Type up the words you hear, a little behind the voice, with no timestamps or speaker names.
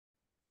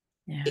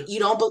Yeah.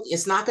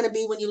 It's not going to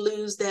be when you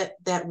lose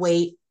that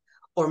weight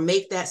or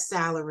make that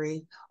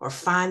salary or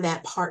find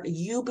that partner.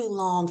 You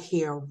belong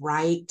here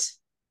right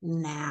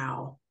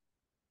now.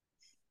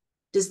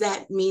 Does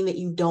that mean that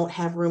you don't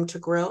have room to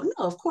grow? No,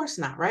 of course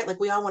not, right? Like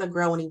we all want to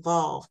grow and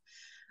evolve,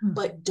 Hmm.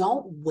 but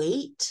don't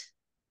wait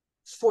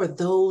for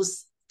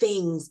those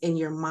things in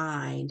your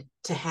mind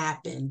to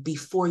happen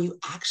before you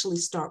actually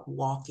start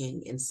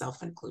walking in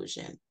self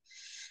inclusion.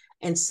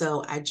 And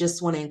so I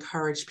just want to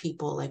encourage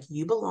people like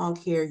you belong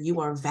here, you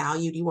are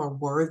valued, you are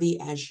worthy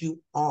as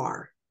you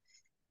are.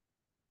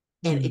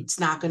 And Hmm. it's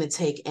not going to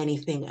take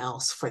anything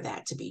else for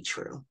that to be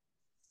true.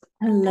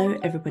 Hello,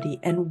 everybody,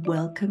 and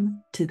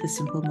welcome to the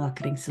Simple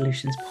Marketing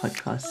Solutions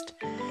podcast.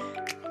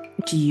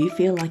 Do you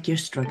feel like you're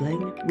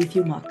struggling with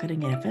your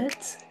marketing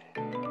efforts?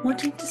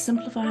 Wanting to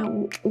simplify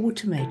or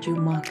automate your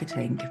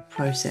marketing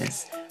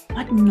process,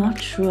 but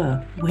not sure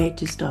where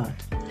to start?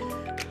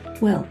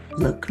 Well,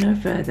 look no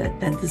further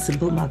than the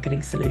Simple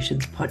Marketing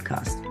Solutions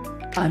podcast.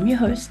 I'm your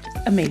host,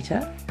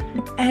 Amita,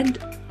 and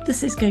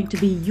this is going to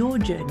be your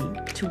journey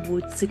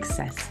towards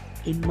success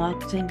in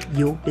marketing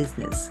your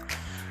business.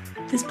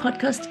 This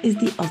podcast is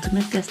the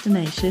ultimate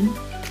destination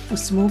for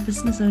small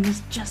business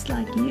owners just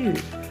like you,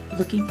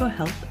 looking for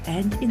help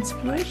and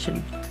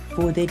inspiration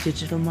for their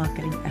digital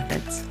marketing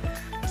efforts.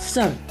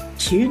 So,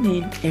 tune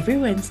in every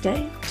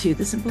Wednesday to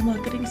the Simple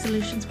Marketing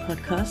Solutions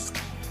podcast,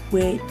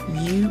 where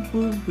you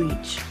will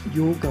reach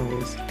your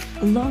goals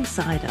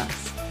alongside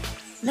us.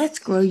 Let's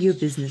grow your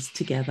business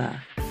together.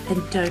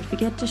 And don't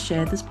forget to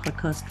share this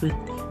podcast with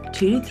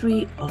 2 to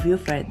 3 of your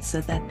friends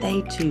so that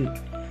they too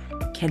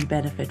can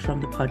benefit from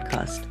the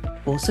podcast.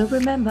 Also,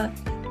 remember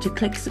to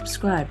click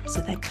subscribe so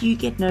that you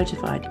get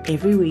notified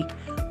every week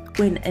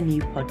when a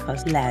new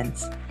podcast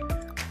lands.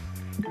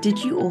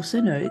 Did you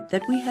also know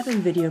that we have a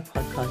video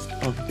podcast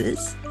of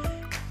this?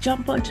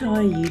 Jump onto our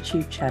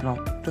YouTube channel.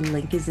 The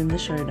link is in the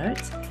show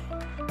notes,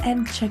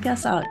 and check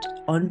us out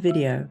on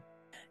video.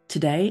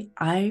 Today,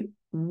 I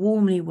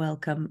warmly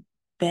welcome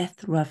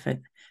Beth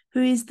Ruffin,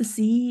 who is the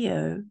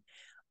CEO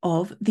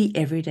of The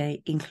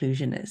Everyday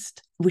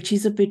Inclusionist, which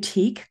is a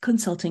boutique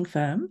consulting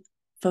firm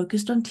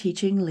focused on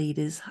teaching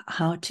leaders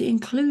how to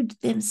include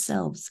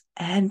themselves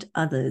and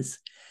others.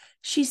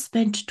 She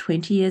spent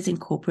 20 years in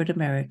corporate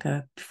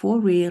America before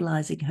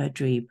realizing her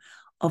dream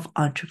of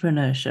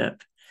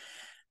entrepreneurship.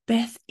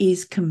 Beth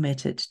is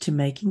committed to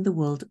making the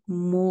world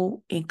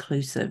more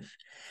inclusive.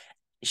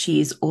 She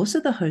is also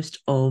the host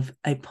of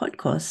a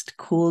podcast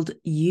called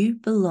You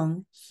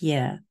Belong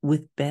Here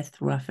with Beth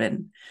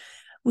Ruffin,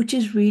 which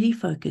is really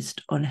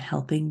focused on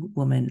helping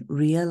women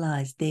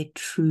realize their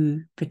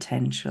true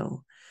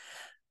potential.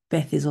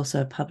 Beth is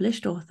also a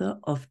published author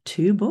of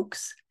 2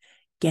 books,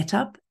 Get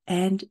Up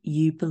and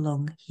You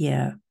Belong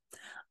Here.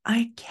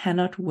 I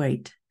cannot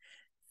wait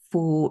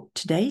for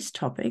today's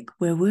topic,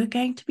 where we're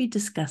going to be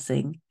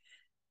discussing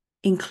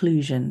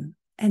inclusion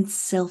and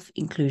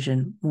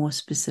self-inclusion more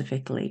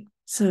specifically.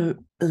 So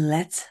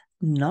let's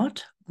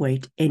not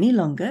wait any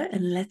longer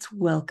and let's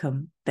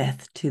welcome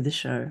Beth to the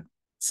show.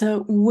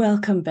 So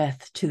welcome,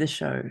 Beth, to the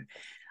show.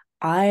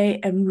 I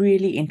am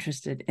really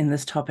interested in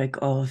this topic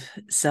of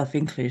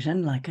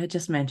self-inclusion. Like I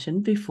just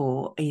mentioned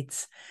before,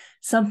 it's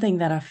something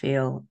that I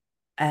feel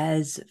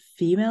as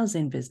females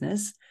in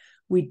business,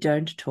 we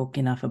don't talk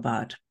enough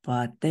about,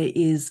 but there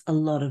is a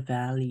lot of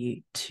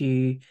value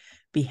to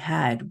be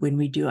had when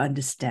we do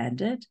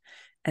understand it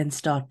and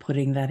start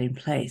putting that in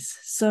place.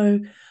 So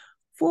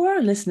for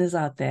our listeners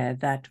out there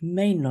that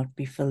may not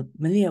be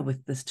familiar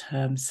with this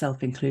term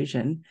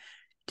self-inclusion,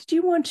 did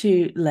you want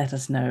to let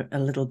us know a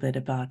little bit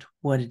about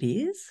what it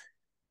is?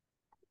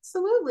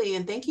 Absolutely.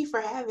 And thank you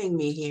for having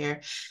me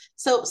here.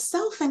 So,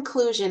 self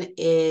inclusion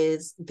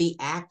is the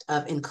act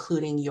of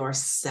including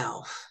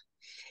yourself.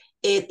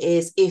 It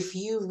is if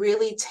you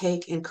really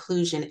take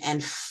inclusion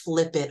and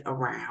flip it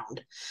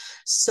around.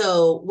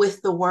 So,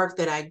 with the work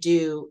that I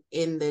do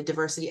in the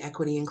diversity,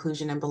 equity,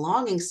 inclusion, and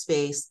belonging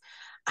space,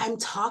 I'm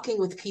talking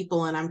with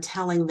people and I'm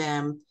telling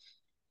them,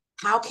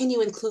 how can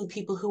you include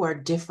people who are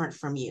different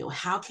from you?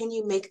 How can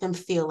you make them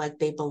feel like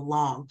they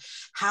belong?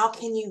 How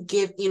can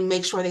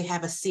make sure they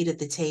have a seat at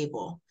the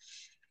table?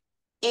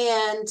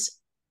 And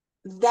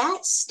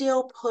that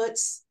still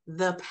puts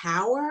the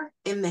power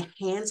in the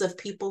hands of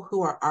people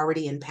who are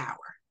already in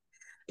power,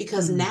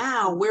 because Mm,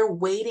 now we're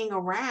waiting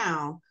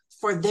around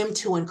for them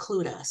to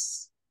include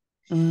us.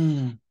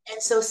 mm,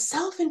 And so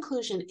self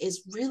inclusion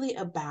is really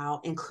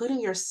about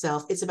including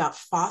yourself. It's about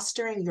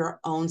fostering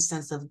your own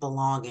sense of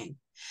belonging.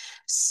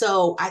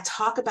 So I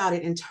talk about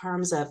it in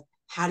terms of,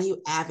 how do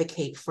you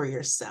advocate for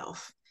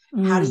yourself?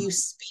 How do mm, you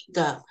speak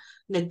up,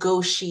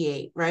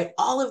 negotiate, right?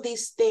 All of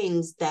these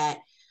things that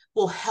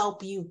will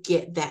help you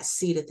get that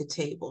seat at the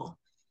table.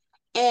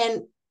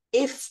 And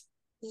if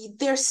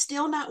they're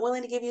still not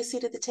willing to give you a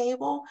seat at the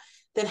table,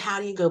 then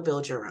how do you go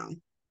build your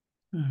own?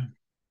 mm.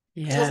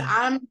 Because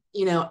Yeah,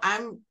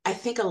 I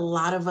think a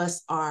lot of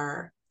us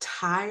are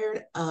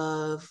tired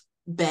of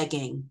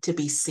begging to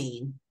be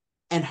seen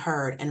and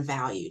heard and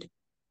valued.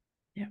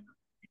 yeah,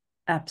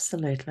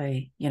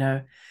 absolutely.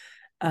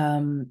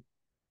 Um,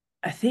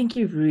 I think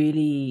you've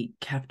really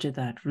captured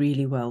that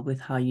really well with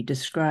how you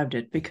described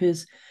it,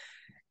 because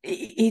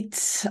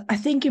it's, I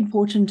think,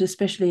 important,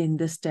 especially in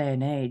this day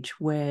and age,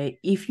 where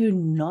if you're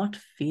not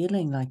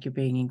feeling like you're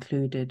being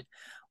included,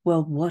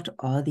 well, what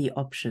are the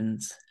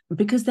options?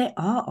 Because there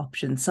are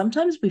options.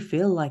 Sometimes we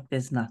feel like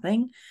there's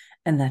nothing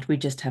and that we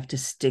just have to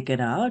stick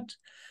it out.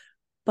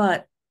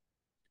 But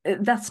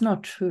that's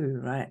not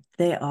true, right?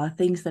 There are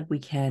things that we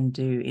can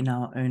do in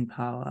our own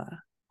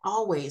power.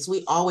 Always,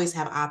 we always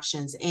have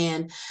options.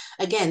 And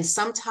again,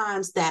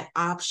 sometimes that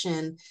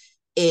option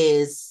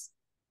is,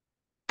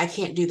 I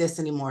can't do this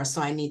anymore,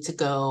 so I need to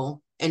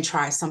go and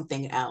try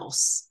something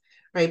else,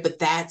 right? But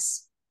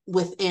that's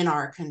within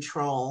our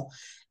control.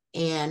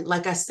 And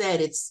like I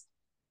said,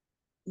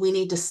 we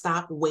need to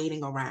stop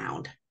waiting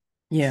around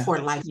Yeah. for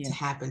life Yeah. to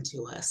happen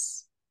to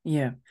us.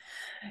 Yeah.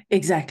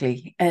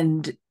 Exactly.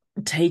 And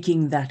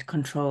taking that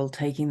control,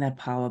 taking that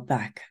power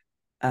back,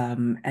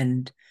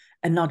 and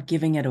not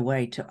giving it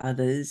away to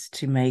others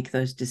to make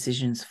those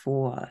decisions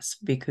for us,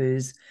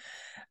 because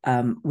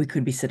we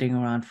could be sitting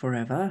around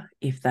forever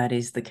if that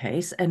is the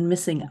case, and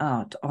missing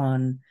out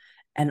on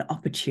an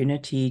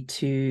opportunity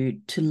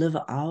to live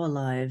our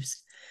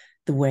lives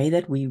the way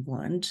that we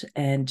want,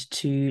 and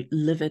to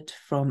live it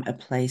from a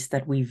place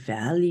that we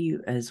value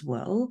as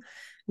well,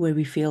 where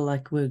we feel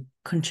like we're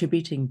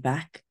contributing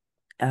back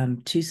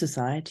to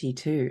society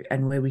too,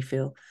 and where we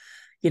feel,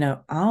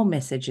 our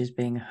message is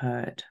being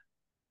heard.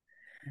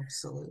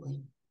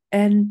 Absolutely.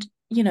 And,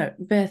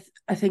 Beth,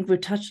 I think we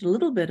touched a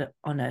little bit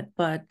on it,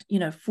 but,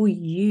 for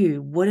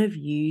you, what have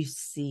you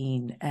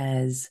seen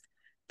as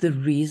the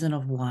reason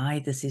of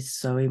why this is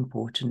so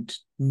important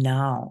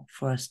now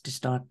for us to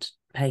start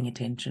paying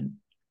attention?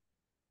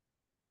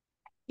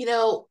 You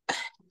know,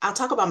 I'll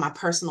talk about my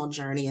personal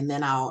journey and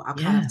then I'll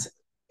kind of Yeah.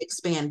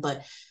 expand.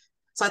 But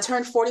so I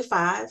turned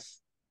 45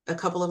 a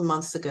couple of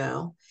months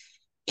ago.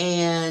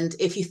 And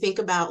if you think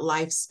about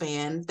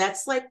lifespan,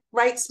 that's like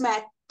right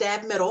smack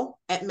dab middle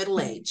at middle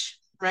age,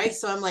 right?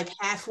 So I'm like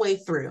halfway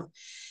through.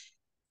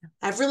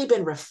 I've really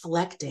been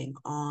reflecting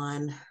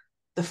on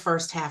the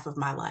first half of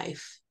my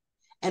life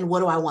and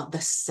what do I want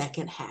the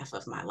second half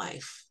of my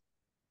life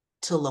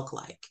to look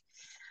like.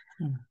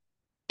 Mm.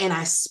 And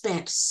I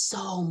spent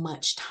so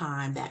much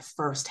time that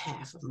first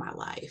half of my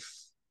life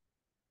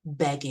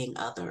begging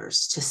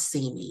others to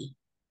see me,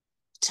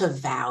 to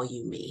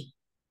value me.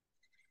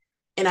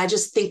 And I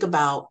just think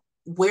about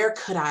where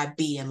could I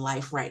be in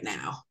life right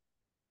now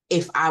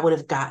if I would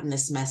have gotten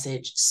this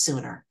message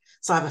sooner.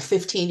 So I have a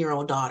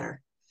 15-year-old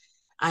daughter.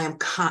 I am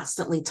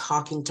constantly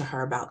talking to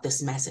her about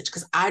this message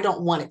because I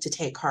don't want it to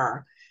take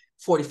her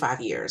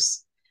 45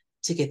 years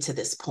to get to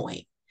this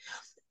point.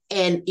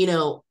 And,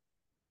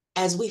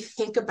 as we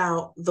think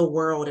about the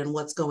world and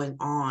what's going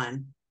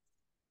on,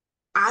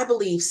 I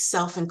believe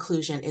self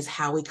inclusion is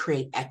how we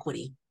create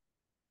equity.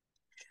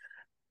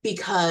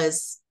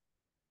 Because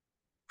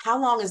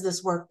how long has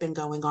this work been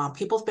going on?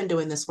 People have been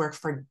doing this work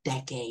for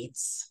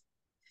decades.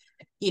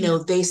 Yeah.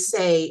 They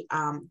say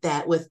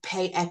that with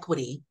pay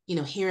equity,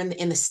 here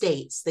in the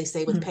States, they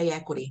say with Mm. pay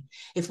equity,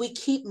 if we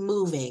keep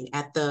moving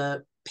at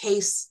the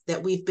pace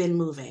that we've been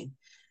moving,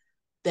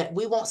 that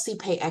we won't see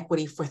pay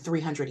equity for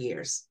 300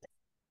 years.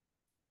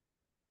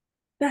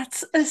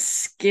 That's a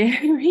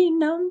scary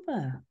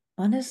number,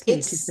 honestly, to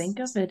It's think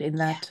of it in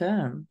that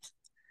term.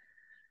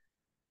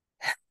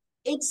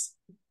 it's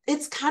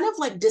it's kind of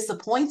like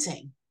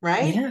disappointing,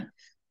 right? Yeah,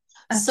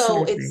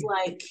 So it's absolutely.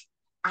 like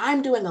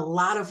I'm doing a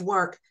lot of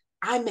work.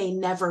 I may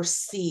never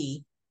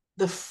see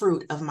the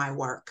fruit of my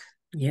work.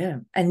 Yeah.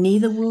 And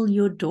neither will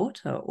your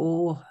daughter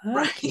or her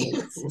Right.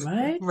 kids,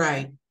 right?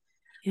 Right.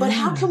 But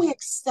how Yeah. can we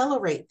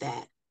accelerate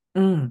that?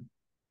 Mm.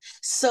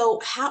 So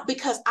how,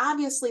 because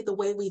obviously the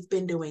way we've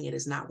been doing it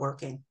is not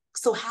working.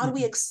 So how do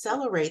we Mm.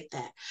 accelerate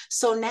that?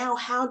 So now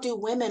how do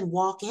women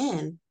walk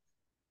in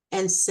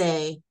and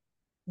say,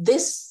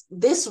 this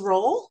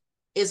role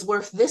is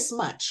worth this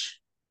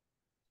much.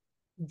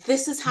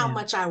 This is how Yeah.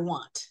 much I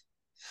want.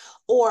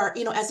 Or,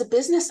 as a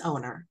business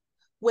owner,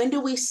 when do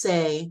we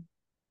say,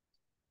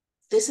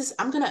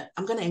 I'm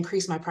gonna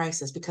increase my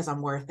prices because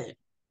I'm worth it.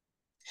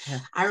 Yeah.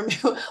 I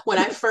remember when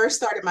I first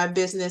started my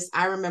business,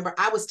 I remember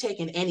I was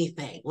taking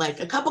anything, like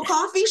a cup of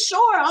coffee,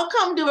 sure, I'll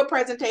come do a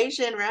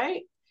presentation,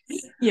 right?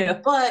 Yeah.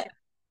 But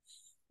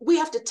we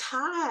have to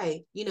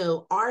tie,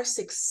 our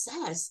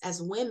success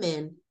as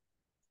women,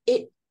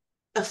 it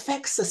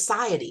affects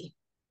society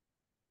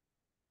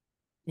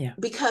Yeah.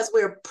 because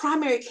we're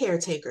primary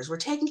caretakers. We're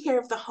taking care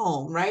of the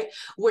home, right?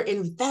 We're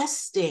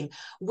investing.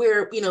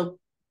 We're,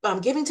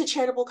 giving to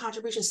charitable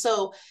contributions.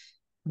 So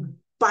Mm.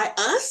 by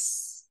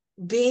us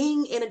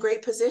being in a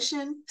great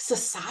position,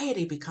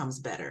 society becomes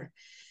better.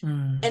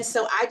 Mm. And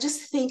so I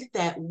just think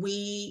that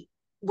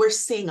we're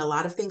seeing a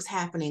lot of things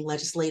happening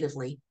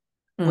legislatively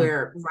Mm.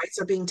 where rights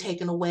are being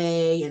taken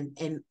away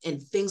and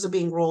things are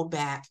being rolled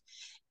back.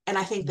 And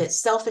I think that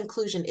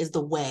self-inclusion is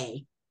the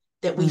way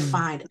that we Mm.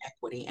 find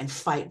equity and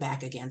fight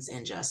back against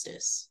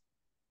injustice.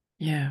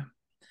 Yeah.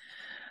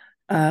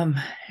 Um,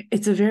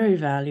 it's a very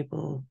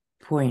valuable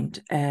point,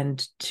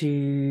 and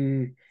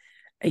to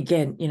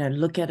again,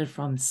 look at it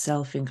from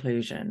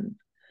self-inclusion,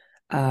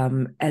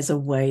 as a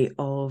way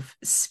of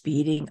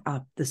speeding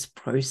up this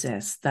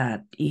process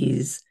that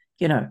is,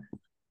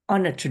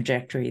 on a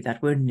trajectory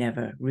that we're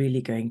never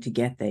really going to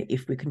get there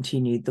if we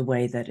continue the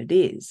way that it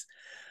is.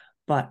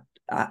 But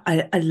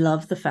I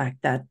love the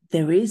fact that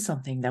there is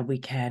something that we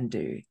can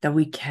do, that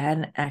we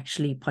can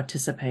actually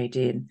participate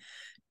in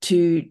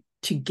to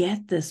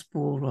get this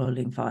ball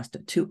rolling faster,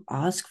 to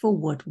ask for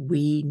what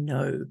we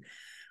know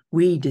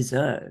we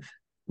deserve.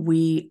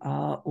 We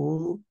are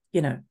all,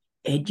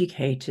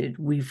 educated.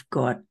 We've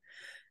got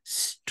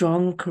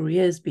strong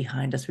careers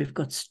behind us. We've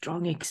got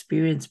strong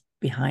experience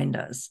behind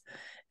us.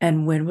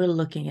 And when we're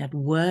looking at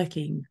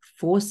working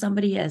for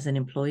somebody as an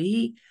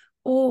employee,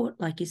 or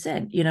like you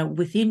said,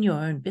 within your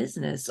own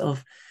business,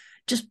 of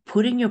just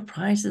putting your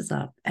prices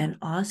up and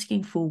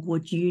asking for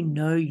what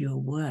you're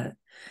worth,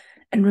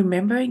 and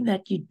remembering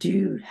that you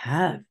do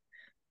have,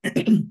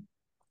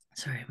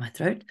 sorry, my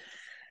throat,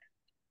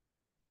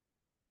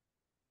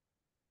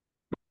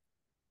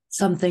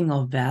 something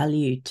of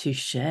value to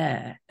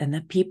share, and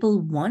that people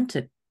want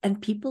it.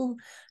 And people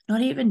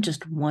not even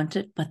just want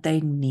it, but they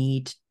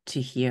need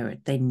to hear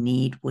it. They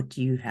need what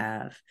you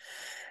have.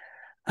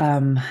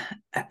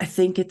 I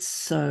think it's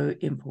so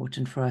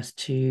important for us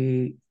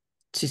to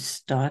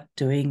start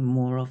doing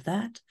more of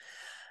that.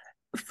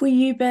 For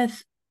you,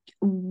 Beth,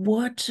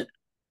 what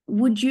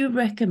would you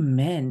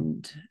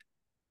recommend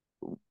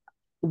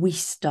we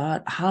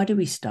start? How do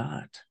we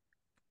start?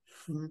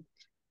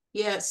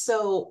 Yeah,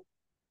 so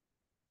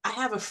I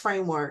have a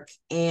framework,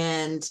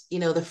 and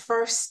the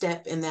first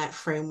step in that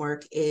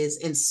framework is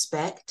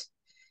inspect.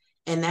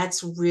 And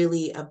that's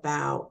really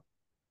about,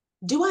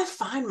 do I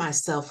find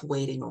myself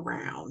waiting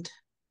around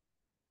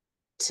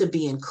to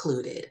be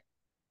included?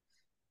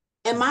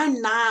 Am I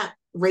not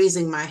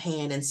raising my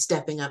hand and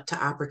stepping up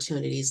to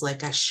opportunities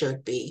like I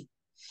should be?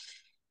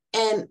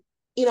 And,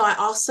 I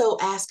also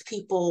ask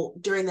people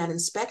during that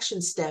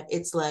inspection step,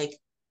 it's like,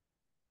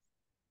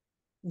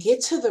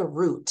 get to the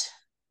root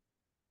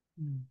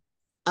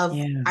of,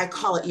 I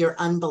call it your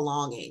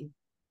unbelonging.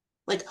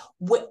 Like,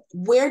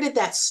 where did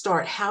that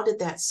start? How did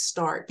that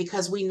start?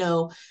 Because we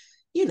know,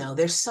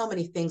 there's so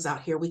many things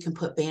out here. We can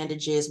put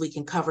bandages, we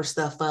can cover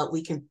stuff up,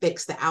 we can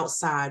fix the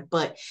outside.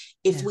 But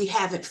if we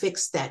haven't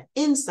fixed that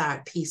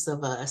inside piece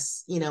of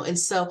us, and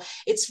so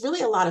it's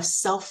really a lot of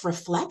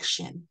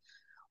self-reflection.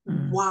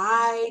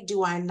 Why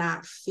do I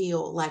not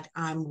feel like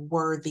I'm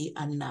worthy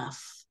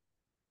enough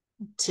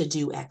to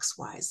do X,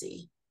 Y,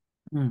 Z?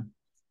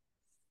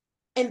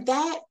 And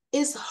that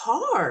is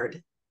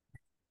hard,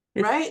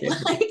 right?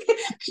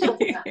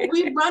 Like,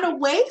 we run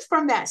away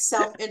from that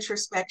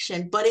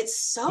self-introspection, but it's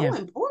so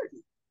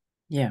important.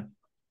 Yeah,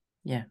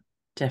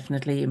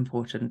 definitely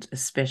important,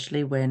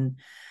 especially when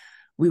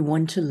we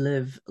want to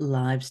live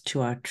lives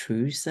to our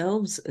true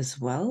selves as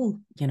well.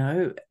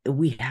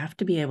 We have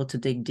to be able to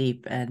dig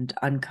deep and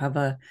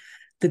uncover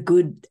the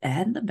good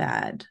and the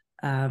bad,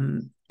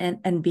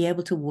 and be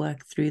able to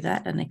work through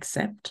that and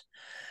accept,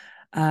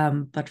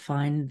 but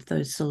find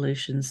those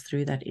solutions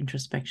through that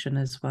introspection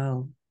as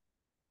well.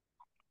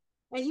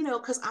 And,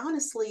 because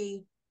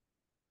honestly,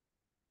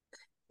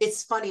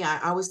 it's funny.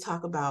 I always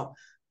talk about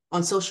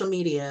on social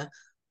media,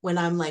 when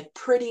I'm like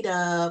prettied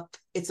up,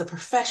 it's a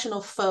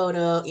professional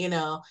photo, and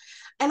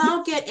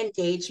I'll get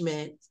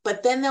engagement,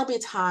 but then there'll be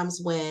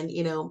times when,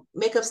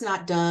 makeup's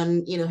not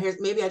done, here's,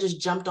 maybe I just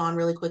jumped on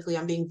really quickly.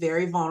 I'm being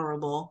very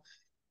vulnerable.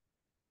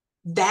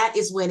 That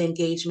is when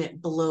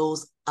engagement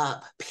blows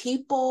up.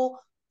 People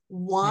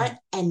want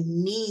and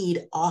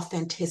need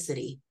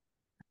authenticity.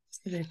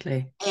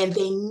 Absolutely. And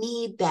they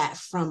need that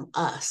from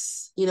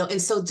us,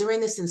 and so during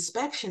this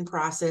inspection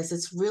process,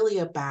 it's really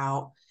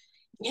about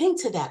getting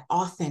to that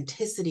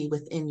authenticity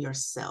within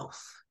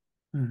yourself.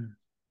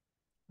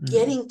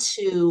 Getting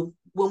to,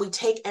 when we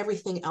take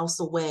everything else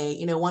away,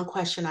 one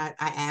question I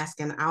ask,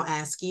 and I'll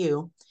ask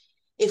you,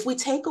 if we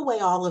take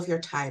away all of your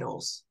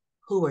titles,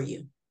 who are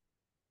you?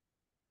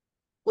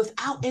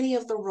 Without any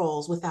of the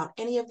roles, without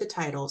any of the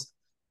titles,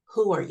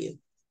 who are you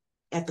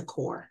at the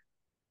core?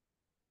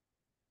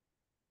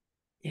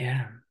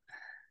 Yeah.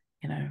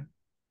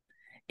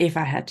 If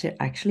I had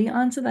to actually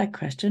answer that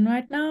question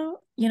right now,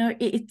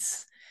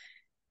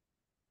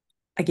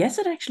 I guess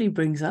it actually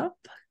brings up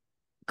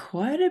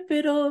quite a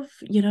bit of,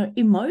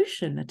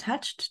 emotion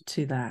attached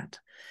to that.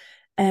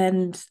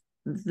 And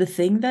the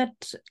thing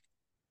that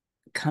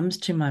comes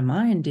to my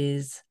mind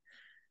is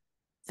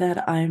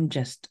that I'm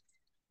just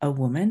a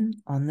woman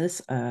on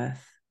this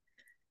earth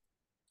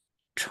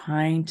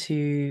trying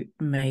to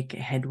make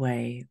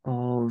headway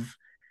of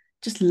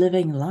just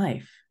living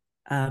life,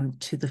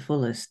 to the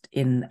fullest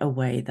in a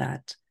way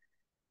that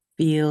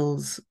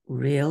feels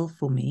real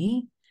for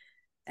me,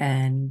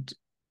 and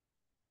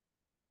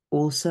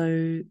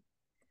also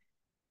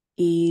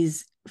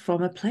is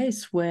from a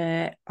place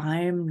where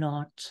I'm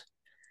not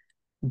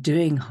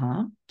doing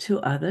harm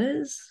to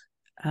others,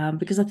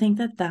 because I think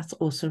that that's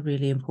also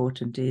really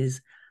important,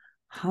 is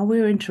how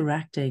we're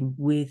interacting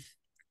with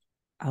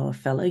our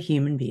fellow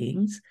human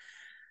beings,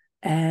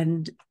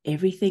 and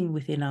everything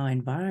within our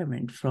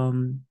environment,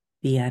 from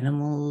the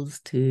animals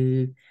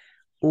to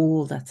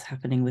all that's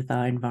happening with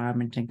our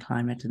environment and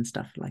climate and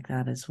stuff like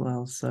that as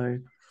well. So,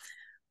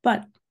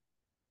 but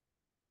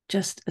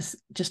just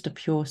a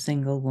pure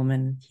single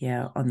woman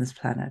here on this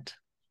planet.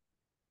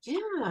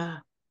 Yeah.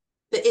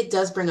 It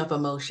does bring up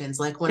emotions.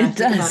 Like when I It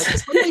think about it, does.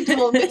 because what do we do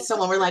when we meet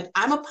someone? We're like,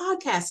 I'm a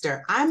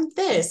podcaster. I'm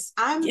this.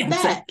 I'm Yeah,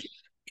 that. exactly.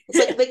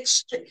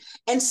 It's like,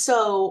 and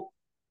so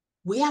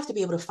we have to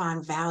be able to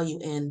find value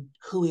in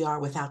who we are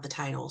without the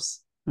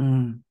titles.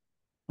 Mm,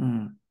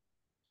 mm.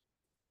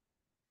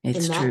 In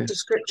It's that true.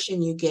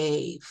 description you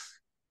gave,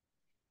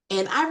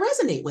 and I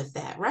resonate with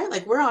that, right?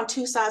 Like we're on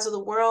two sides of the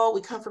world.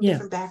 We come from Yeah,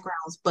 different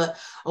backgrounds, but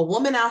a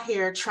woman out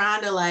here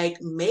trying to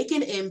like make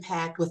an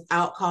impact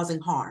without causing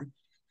harm.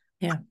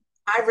 yeah,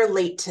 I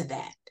relate to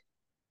that.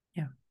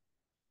 yeah,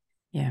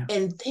 yeah,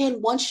 And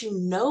then once you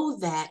know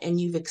that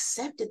and you've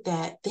accepted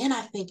that, then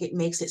I think it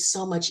makes it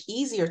so much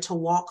easier to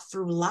walk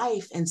through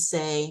life and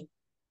say,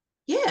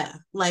 yeah,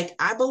 like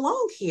I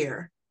belong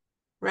here,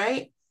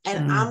 right? And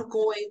mm, I'm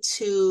going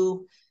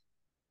to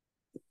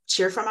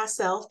cheer for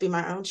myself, be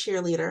my own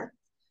cheerleader.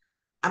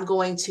 I'm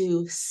going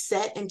to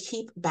set and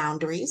keep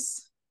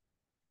boundaries.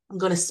 I'm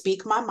going to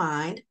speak my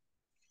mind,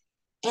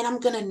 and I'm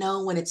going to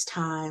know when it's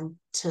time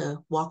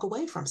to walk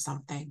away from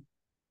something.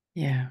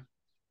 yeah,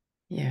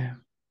 yeah.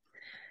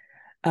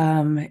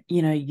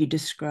 You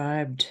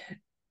described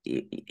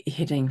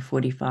hitting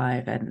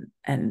 45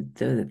 and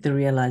the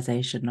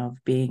realization of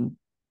being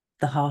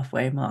the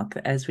halfway mark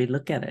as we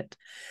look at it.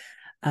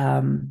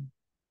 Um,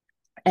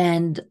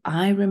 and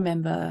I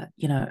remember,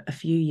 a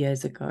few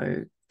years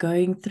ago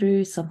going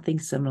through something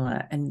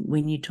similar. And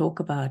when you talk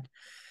about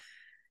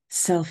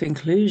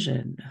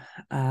self-inclusion,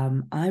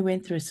 I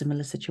went through a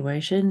similar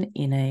situation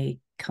in a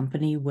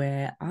company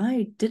where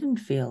I didn't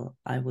feel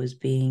I was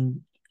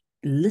being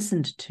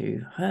listened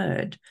to,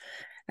 heard,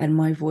 and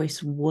my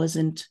voice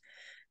wasn't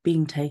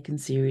being taken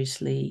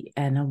seriously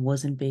and I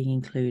wasn't being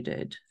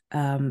included.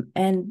 And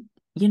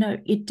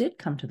it did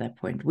come to that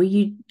point where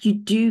you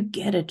do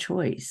get a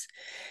choice.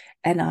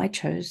 And I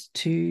chose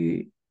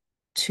to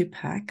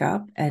pack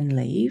up and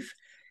leave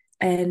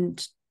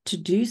and to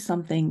do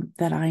something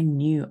that I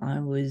knew I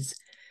was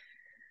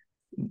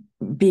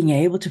being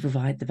able to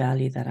provide the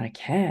value that I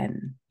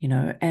can,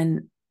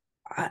 and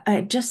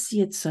I just see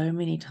it so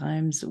many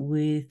times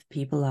with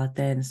people out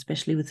there, and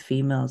especially with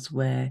females,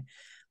 where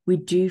we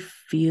do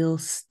feel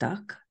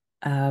stuck,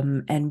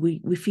 and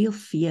we feel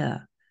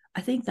fear.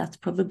 I think that's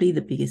probably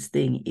the biggest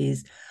thing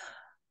is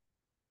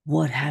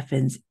what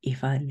happens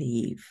if I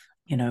leave?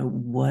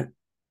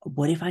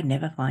 What if I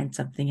never find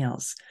something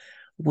else?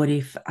 What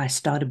if I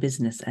start a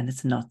business and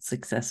it's not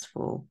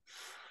successful?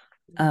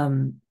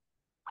 Um,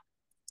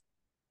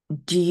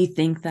 do you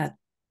think that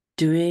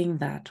doing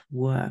that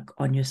work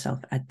on yourself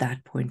at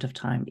that point of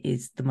time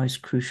is the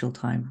most crucial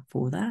time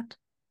for that?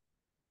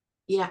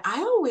 Yeah, I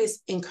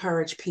always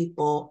encourage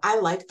people. I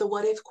like the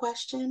what if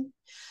question,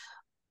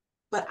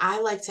 but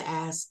I like to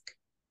ask,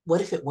 what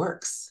if it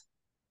works?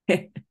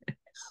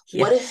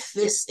 Yeah, What if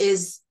this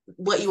is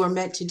what you were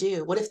meant to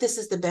do? What if this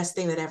is the best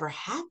thing that ever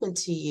happened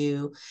to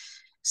you?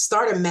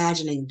 Start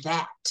imagining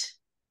that.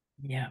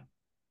 yeah,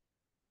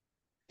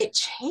 It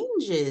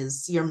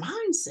changes your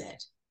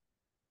mindset.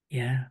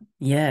 yeah,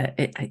 yeah.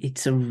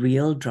 It's a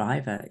real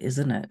driver,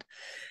 isn't it?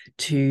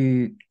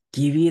 To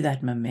give you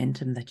that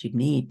momentum that you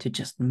need to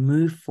just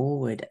move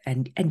forward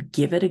and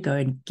give it a go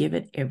and give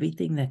it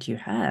everything that you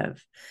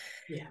have.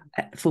 Yeah.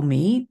 For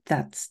me,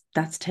 that's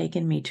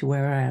taken me to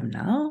where I am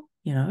now,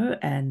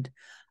 and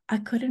I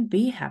couldn't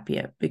be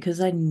happier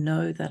because I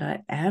know that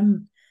I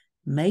am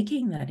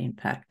making that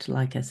impact.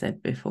 Like I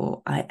said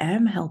before, I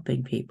am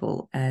helping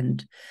people,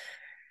 and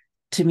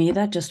to me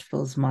that just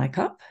fills my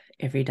cup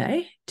every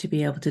day to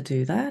be able to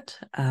do that.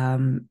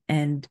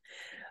 And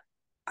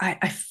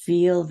I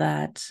feel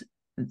that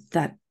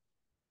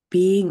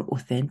being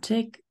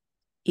authentic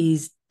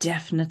is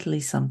definitely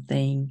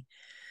something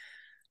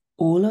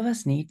all of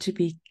us need to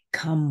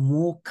become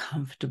more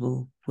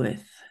comfortable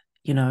with,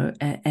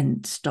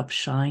 and stop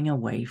shying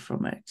away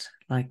from it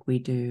like we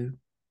do.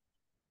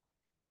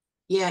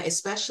 Yeah,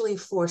 especially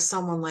for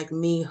someone like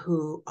me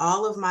who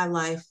all of my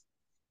life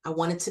I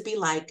wanted to be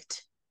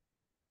liked.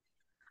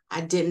 I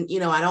didn't,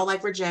 I don't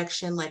like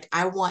rejection. Like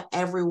I want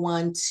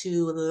everyone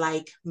to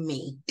like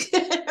me.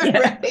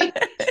 Yeah, Right.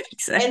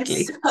 And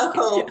exactly.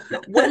 so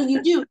what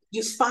do?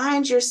 You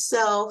find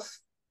yourself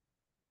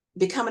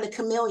becoming a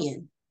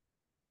chameleon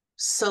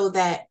so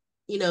that,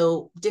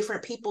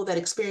 different people that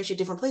experience you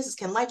different places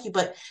can like you.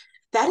 But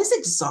that is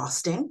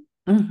exhausting.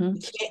 Mm-hmm.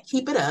 You can't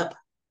keep it up.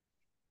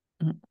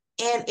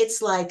 And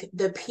it's like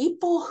the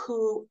people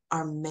who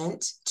are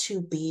meant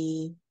to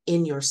be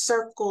in your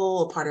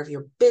circle, a part of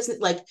your business,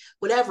 like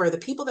whatever, the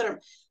people that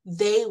are,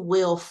 they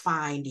will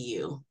find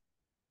you.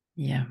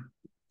 Yeah,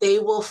 They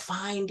will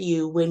find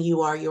you when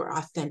you are your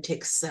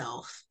authentic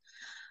self.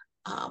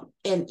 And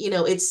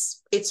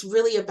it's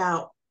really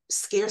about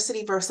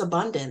scarcity versus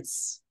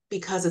abundance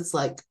because it's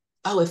like,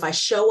 oh, if I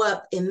show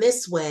up in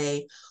this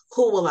way,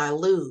 who will I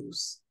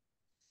lose?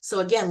 So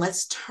again,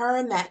 let's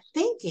turn that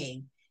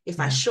thinking. If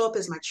I Yeah. show up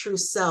as my true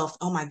self,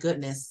 oh my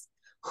goodness,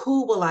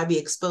 who will I be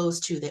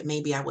exposed to that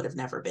maybe I would have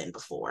never been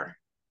before?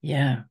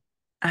 Yeah,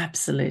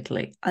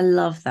 absolutely. I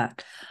love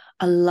that.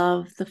 I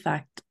love the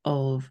fact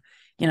of,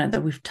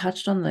 that we've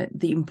touched on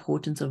the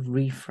importance of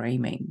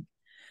reframing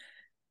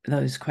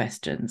those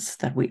questions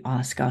that we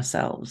ask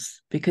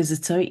ourselves, because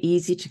it's so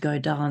easy to go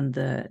down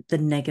the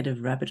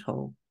negative rabbit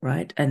hole,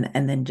 right? And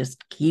then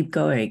just keep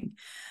going.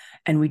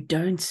 And we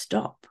don't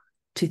stop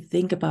to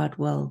think about,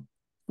 well,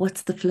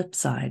 what's the flip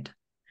side?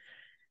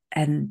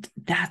 And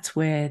that's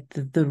where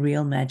the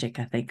real magic,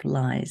 I think,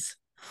 lies.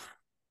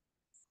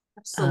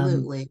 Um,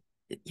 Absolutely.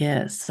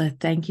 yeah, so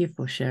thank you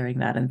for sharing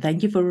that. And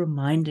thank you for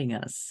reminding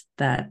us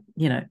that,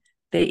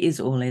 there is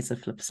always a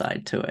flip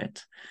side to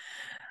it.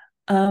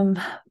 Um,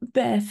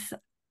 Beth,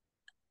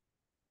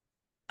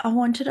 I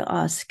wanted to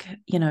ask,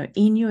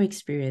 in your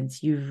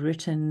experience, you've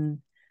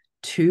written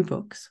two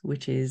books,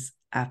 which is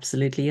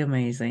absolutely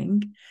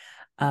amazing.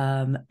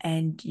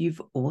 And you've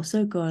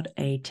also got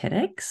a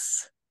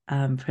TEDx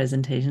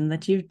presentation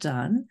that you've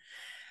done.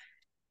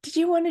 Did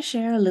you want to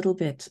share a little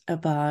bit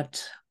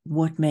about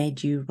what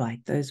made you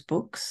write those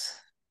books?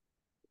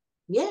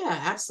 Yeah,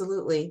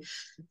 absolutely.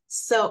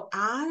 So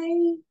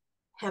I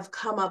have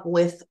come up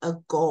with a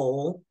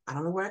goal. I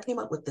don't know where I came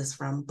up with this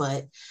from,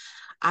 but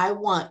I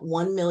want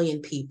 1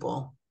 million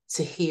people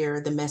to hear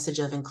the message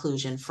of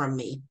inclusion from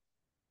me.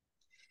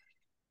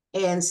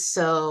 And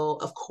so,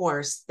 of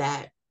course,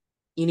 that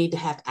you need to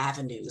have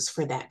avenues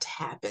for that to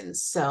happen.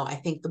 So I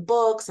think the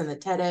books and the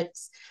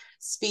TEDx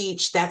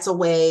speech, that's a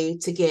way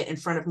to get in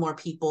front of more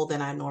people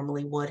than I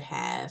normally would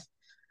have.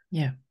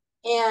 Yeah.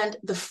 And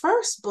the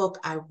first book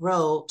I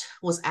wrote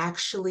was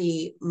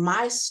actually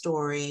my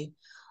story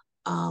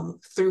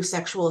through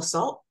sexual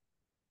assault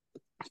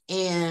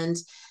and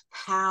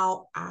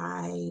how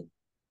I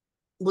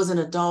was an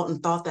adult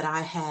and thought that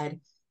I had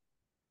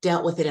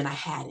dealt with it and I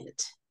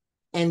hadn't.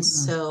 And Mm.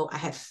 so I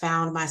had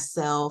found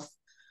myself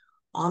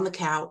on the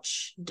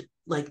couch,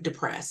 like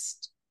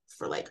depressed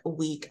for like a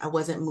week. I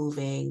wasn't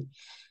moving.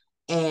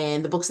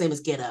 And the book's name is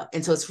Get Up.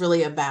 And so it's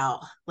really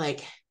about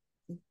like,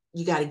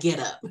 you got to get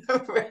up.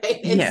 Right.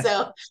 And Yeah.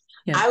 so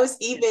Yeah. I was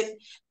even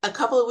a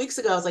couple of weeks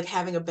ago, I was like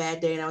having a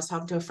bad day and I was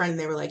talking to a friend and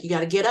they were like, you got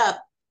to get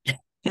up.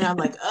 And I'm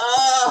like,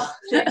 oh,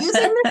 they're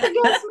using this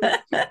against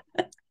me.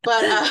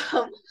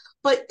 But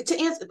but to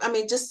answer, I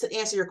mean, just to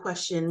answer your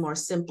question more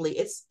simply,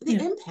 it's the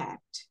Yeah.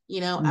 impact. I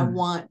Mm,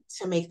 want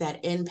to make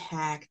that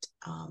impact.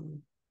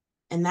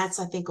 And that's,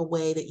 I think, a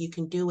way that you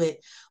can do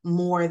it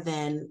more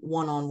than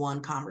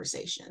one-on-one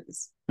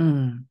conversations.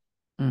 mm,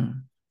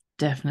 mm,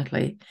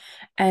 definitely.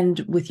 And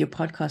with your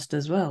podcast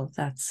as well,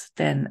 that's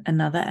then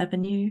another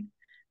avenue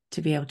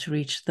to be able to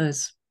reach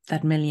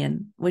that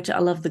million, which I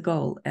love the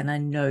goal. And I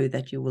know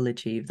that you will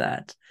achieve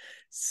that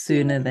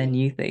sooner than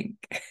Yay. you think.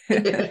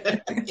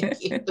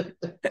 Thank you.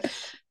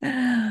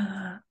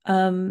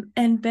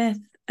 And Beth,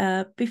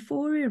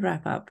 before we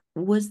wrap up,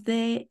 was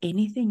there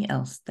anything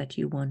else that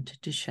you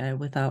wanted to share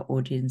with our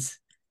audience?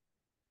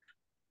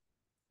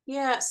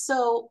 Yeah,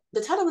 so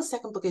the title of the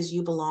second book is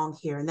You Belong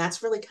Here, and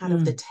that's really kind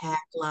of the Mm,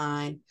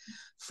 tagline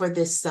for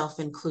this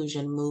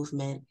self-inclusion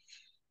movement.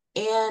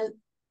 And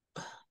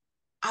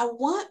I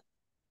want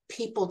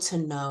people to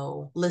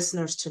know,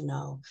 listeners to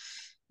know,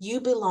 you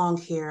belong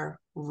here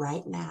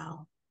right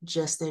now,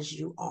 just as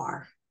you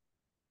are.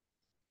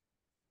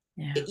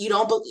 yeah. You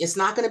don't, it's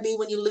not going to be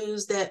when you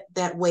lose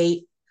that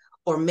weight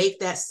or make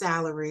that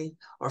salary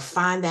or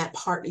find that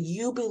partner.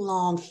 You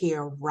belong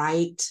here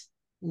right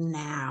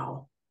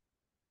now.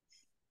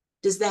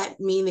 Does that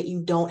mean that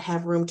you don't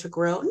have room to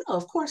grow? No,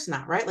 of course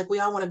not, right? Like we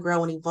all want to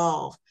grow and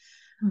evolve,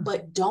 Mm,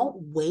 but don't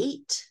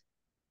wait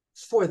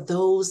for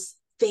those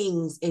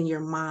things in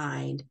your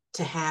mind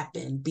to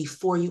happen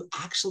before you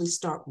actually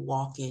start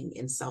walking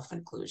in self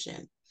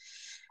inclusion.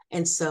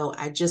 And so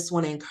I just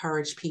want to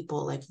encourage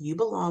people like, you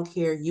belong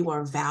here, you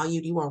are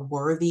valued, you are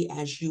worthy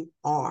as you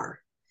are.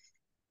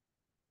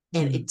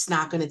 And mm. it's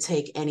not going to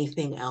take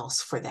anything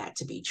else for that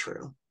to be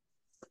true.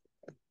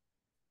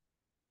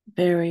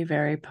 Very,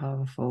 very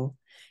powerful.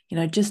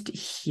 Just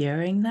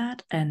hearing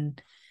that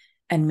and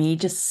me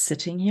just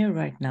sitting here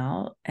right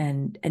now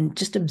and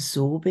just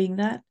absorbing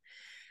that,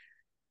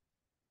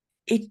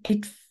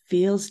 it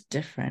feels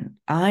different.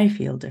 I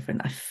feel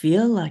different. I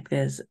feel like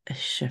there's a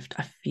shift.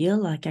 I feel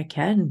like I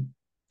can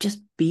just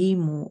be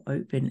more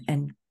open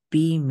and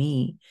be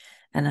me.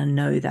 And I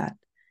know that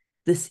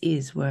this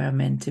is where I'm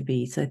meant to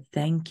be. So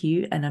thank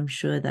you. And I'm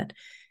sure that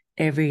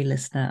every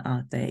listener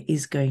out there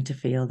is going to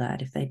feel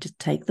that if they just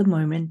take the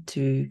moment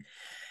to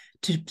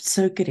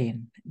soak it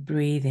in,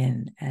 breathe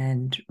in,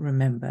 and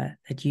remember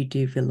that you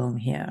do belong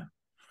here.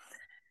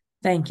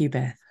 Thank you,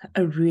 Beth.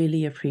 I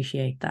really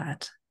appreciate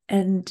that.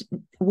 And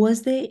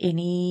was there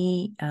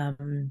any,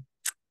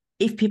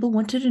 if people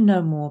wanted to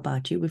know more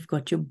about you, we've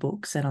got your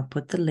books and I'll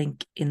put the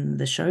link in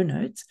the show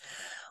notes.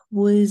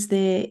 Was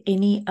there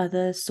any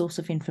other source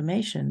of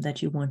information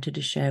that you wanted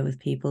to share with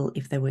people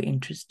if they were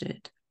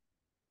interested?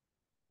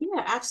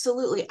 Yeah,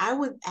 absolutely. I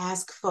would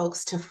ask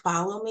folks to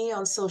follow me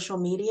on social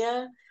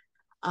media.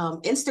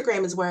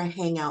 Instagram is where I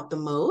hang out the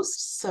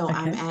most. So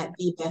I'm Okay. at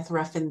the Beth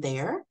Ruffin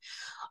there,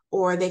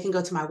 or they can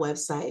go to my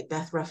website,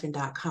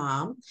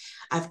 bethruffin.com.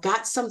 I've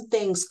got some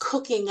things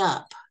cooking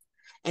up.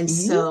 And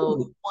so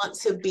You. want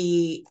to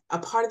be a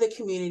part of the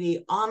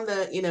community on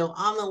the,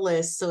 on the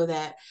list so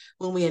that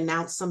when we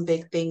announce some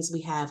big things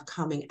we have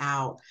coming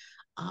out,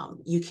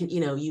 you can,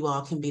 you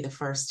all can be the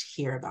first to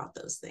hear about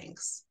those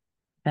things.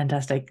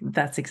 Fantastic.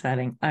 That's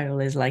exciting. I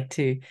always like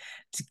to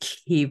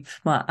keep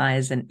my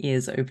eyes and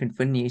ears open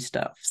for new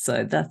stuff.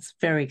 So that's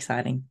very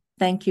exciting.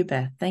 Thank you,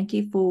 Beth. Thank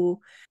you for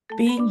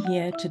being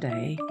here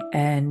today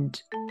and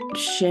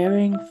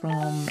sharing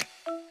from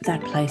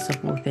that place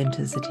of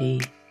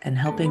authenticity and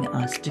helping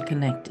us to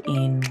connect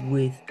in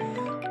with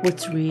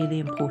what's really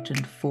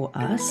important for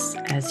us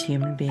as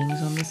human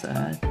beings on this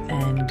earth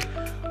and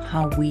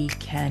how we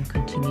can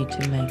continue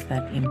to make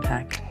that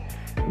impact,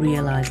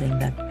 realizing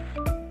that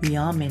we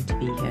are meant to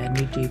be here and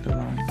we do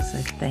belong. So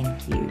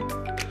thank you.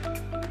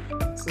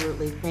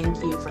 Absolutely. Thank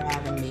you for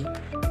having me.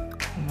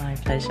 My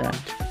pleasure.